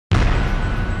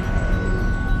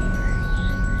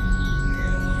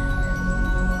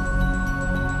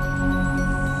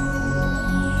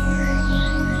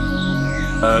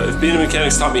if being a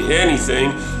mechanic's taught me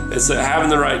anything, it's that having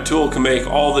the right tool can make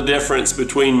all the difference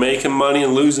between making money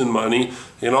and losing money.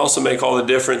 It can also make all the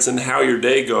difference in how your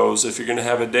day goes. If you're going to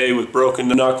have a day with broken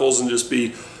knuckles and just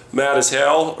be mad as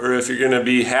hell, or if you're going to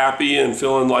be happy and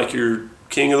feeling like you're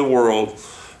king of the world.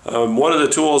 One of the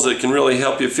tools that can really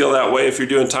help you feel that way if you're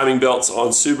doing timing belts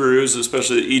on Subarus,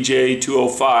 especially the EJ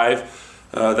 205,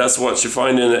 that's what you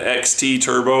find in the XT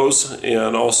turbos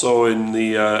and also in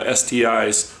the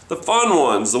STIs. The fun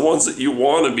ones, the ones that you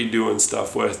want to be doing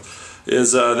stuff with,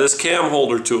 is this cam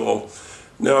holder tool.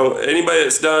 Now, anybody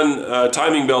that's done a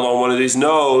timing belt on one of these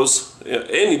knows,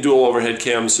 any dual overhead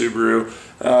cam Subaru,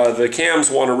 the cams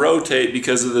want to rotate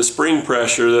because of the spring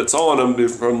pressure that's on them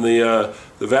from the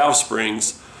valve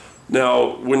springs.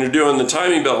 Now, when you're doing the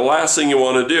timing belt, the last thing you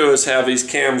want to do is have these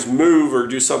cams move or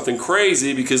do something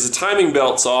crazy because the timing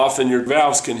belt's off and your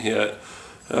valves can hit.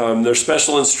 There's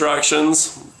special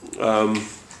instructions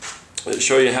that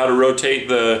show you how to rotate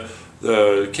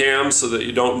the cams so that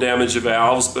you don't damage the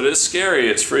valves, but it's scary,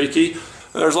 it's freaky.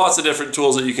 There's lots of different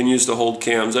tools that you can use to hold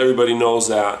cams. Everybody knows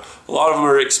that. A lot of them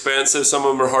are expensive, some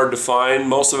of them are hard to find.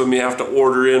 Most of them you have to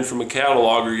order in from a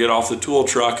catalog or get off the tool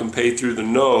truck and pay through the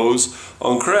nose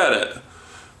on credit.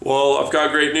 Well, I've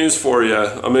got great news for you.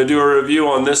 I'm going to do a review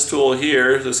on this tool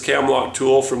here, this cam lock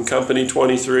tool from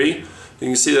Company23. You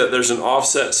can see that there's an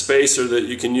offset spacer that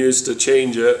you can use to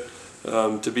change it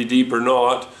to be deep or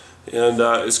not. And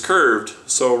it's curved,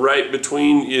 so right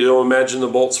between, you know, imagine the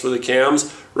bolts for the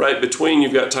cams, right between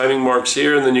you've got timing marks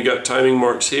here, and then you've got timing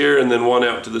marks here, and then one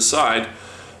out to the side.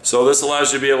 So this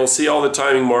allows you to be able to see all the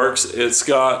timing marks. It's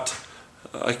got,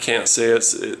 I can't say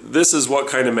this is what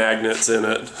kind of magnets in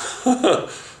it.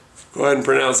 Go ahead and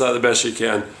pronounce that the best you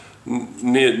can.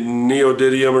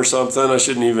 Neodymium or something, I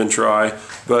shouldn't even try.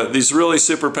 But these really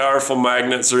super powerful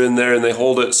magnets are in there and they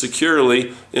hold it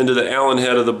securely into the Allen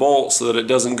head of the bolt so that it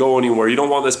doesn't go anywhere. You don't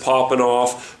want this popping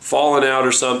off, falling out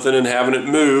or something and having it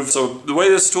move. So the way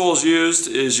this tool is used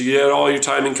is you get all your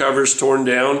timing covers torn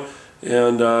down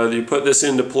and you put this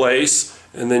into place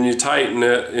and then you tighten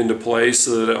it into place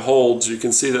so that it holds. You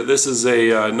can see that this is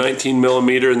a 19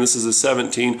 millimeter and this is a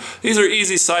 17. These are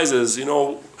easy sizes, you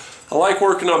know. I like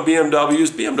working on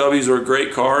BMWs. BMWs are a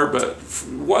great car, but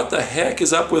what the heck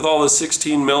is up with all the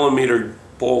 16 millimeter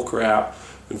bull crap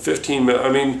and 15 mil?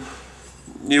 I mean,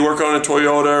 you work on a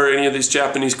Toyota or any of these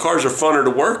Japanese cars are funner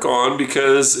to work on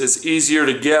because it's easier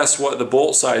to guess what the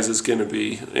bolt size is going to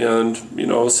be. And, you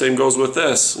know, same goes with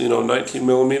this, you know, 19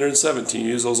 millimeter and 17. You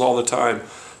use those all the time.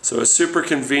 So it's super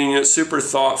convenient, super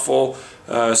thoughtful,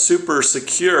 super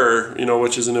secure, you know,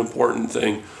 which is an important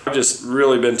thing. I've just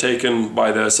really been taken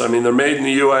by this. I mean, they're made in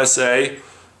the USA.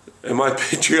 Am I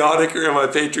patriotic or am I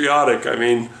patriotic? I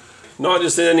mean, not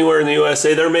just anywhere in the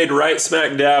USA. They're made right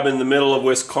smack dab in the middle of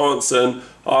Wisconsin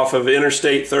off of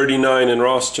Interstate 39 in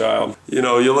Rothschild. You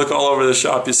know, you look all over the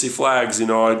shop, you see flags, you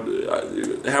know.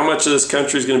 How much of this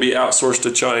country is going to be outsourced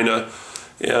to China?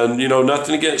 And, you know,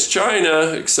 nothing against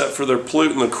China except for they're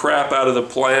polluting the crap out of the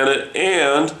planet,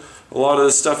 and a lot of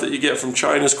the stuff that you get from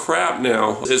China's crap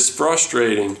now. It's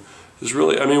frustrating. It's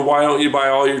really, I mean, why don't you buy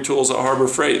all your tools at Harbor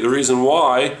Freight? The reason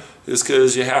why is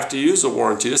because you have to use a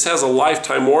warranty. This has a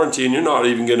lifetime warranty and you're not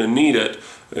even going to need it.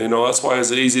 You know, that's why it's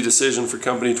an easy decision for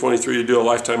Company23 to do a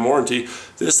lifetime warranty.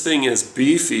 This thing is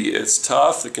beefy, it's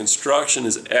tough, the construction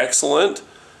is excellent.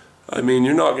 I mean,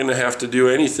 you're not going to have to do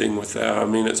anything with that. I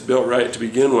mean, it's built right to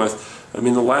begin with. I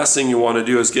mean, the last thing you want to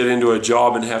do is get into a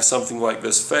job and have something like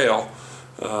this fail.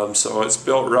 So it's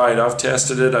built right. I've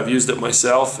tested it, I've used it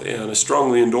myself, and I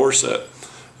strongly endorse it.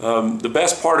 The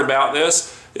best part about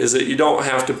this is that you don't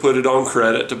have to put it on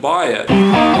credit to buy it.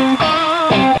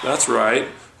 That's right.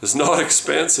 It's not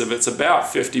expensive. It's about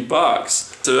 50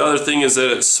 bucks. So the other thing is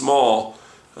that it's small.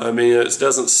 I mean, it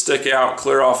doesn't stick out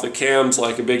clear off the cams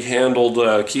like a big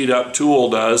handled keyed up tool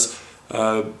does.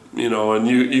 You know, and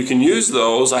you can use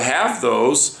those. I have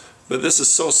those, but this is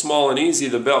so small and easy,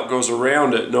 the belt goes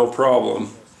around it, no problem.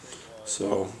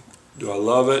 So, do I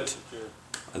love it?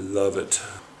 I love it.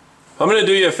 I'm going to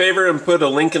do you a favor and put a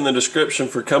link in the description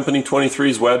for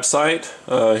Company23's website.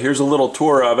 Here's a little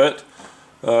tour of it.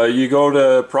 You go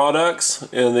to products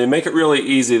and they make it really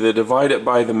easy. They divide it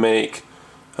by the make.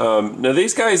 Now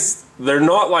these guys, they're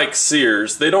not like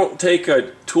Sears. They don't take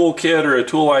a toolkit or a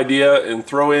tool idea and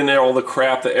throw in all the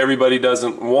crap that everybody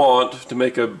doesn't want to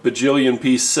make a bajillion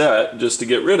piece set just to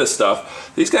get rid of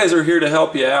stuff. These guys are here to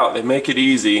help you out. They make it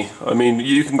easy. I mean,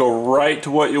 you can go right to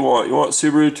what you want. You want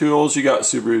Subaru tools, you got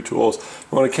Subaru tools.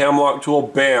 You want a cam lock tool,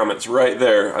 bam, it's right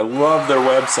there. I love their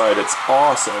website. It's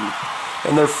awesome.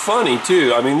 And they're funny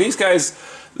too. I mean, these guys,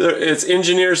 It's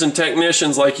engineers and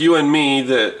technicians like you and me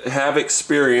that have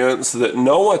experience, that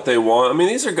know what they want. I mean,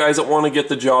 these are guys that want to get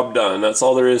the job done. That's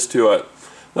all there is to it.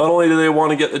 Not only do they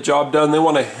want to get the job done, they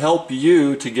want to help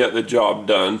you to get the job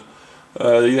done.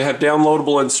 You have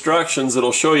downloadable instructions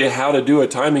that'll show you how to do a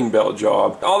timing belt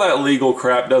job. All that legal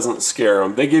crap doesn't scare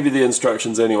them. They give you the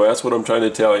instructions anyway. That's what I'm trying to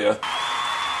tell you.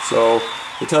 So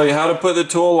they tell you how to put the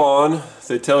tool on.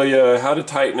 They tell you how to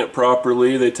tighten it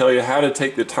properly. They tell you how to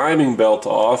take the timing belt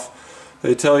off.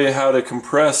 They tell you how to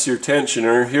compress your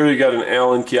tensioner. Here you got an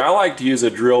Allen key. I like to use a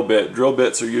drill bit. Drill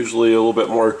bits are usually a little bit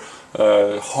more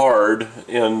hard,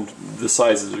 and the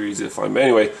sizes are easy to find. But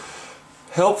anyway,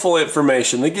 helpful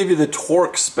information. They give you the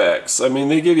torque specs. I mean,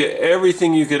 they give you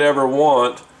everything you could ever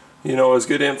want. You know, as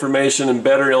good information and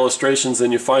better illustrations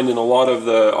than you find in a lot of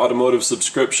the automotive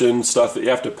subscription stuff that you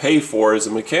have to pay for as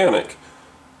a mechanic.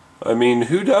 I mean,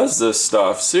 who does this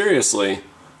stuff? Seriously.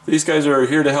 These guys are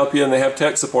here to help you, and they have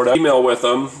tech support. I email with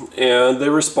them and they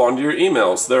respond to your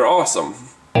emails. They're awesome.